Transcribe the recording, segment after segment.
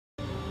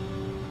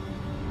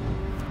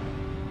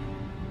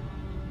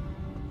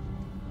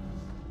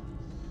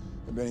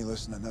Benny,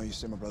 listen, I know you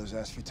saved my brother's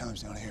ass a few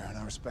times down here, and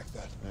I respect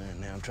that. And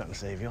now I'm trying to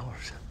save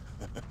yours.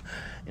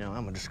 You know,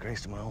 I'm a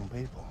disgrace to my own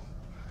people.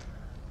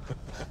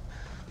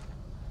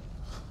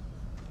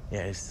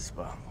 Yeah, it's the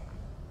spot.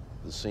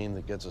 The scene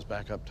that gets us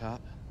back up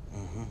top?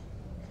 Mm-hmm.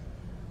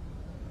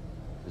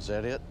 Is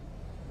that it?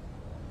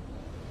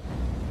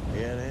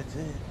 Yeah, that's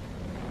it.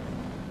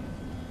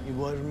 You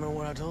boys remember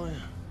what I told you?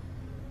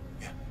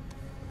 Yeah.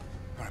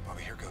 All right,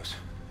 Bobby, here goes.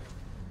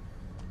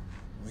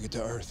 When we get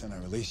to Earth and I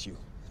release you,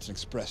 it's an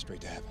express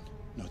straight to heaven.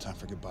 No time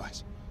for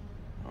goodbyes.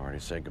 I already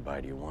said goodbye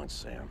to you once,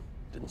 Sam.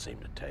 Didn't seem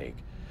to take.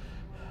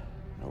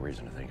 No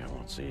reason to think I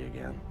won't see you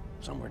again,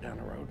 somewhere down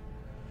the road.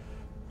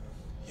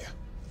 Yeah.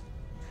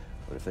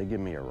 But if they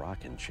give me a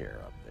rocking chair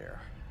up there,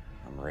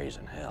 I'm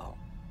raising hell.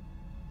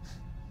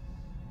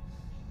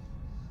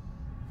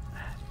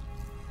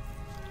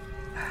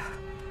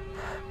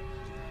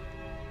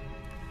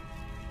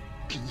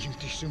 Can you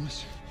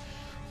sumas?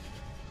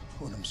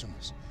 Unam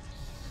sumas.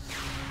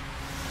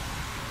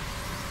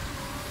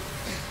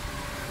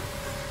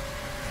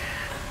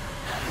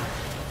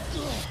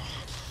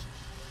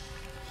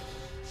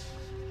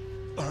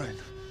 All right.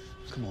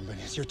 Come on,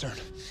 Benny. It's your turn.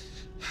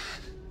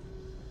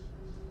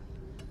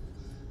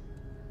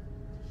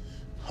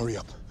 Hurry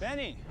up.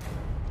 Benny!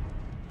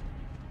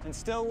 And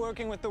still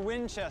working with the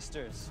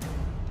Winchesters.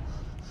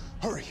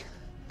 Hurry.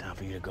 Time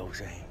for you to go,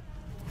 Shane.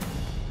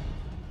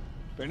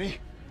 Benny?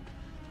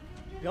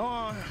 Go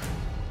on.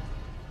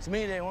 It's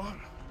me they want.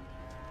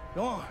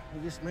 Go on.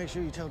 You just make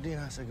sure you tell Dean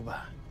I said goodbye.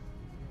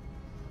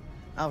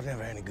 I was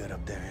never any good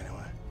up there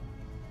anyway.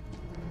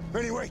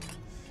 Benny, wait.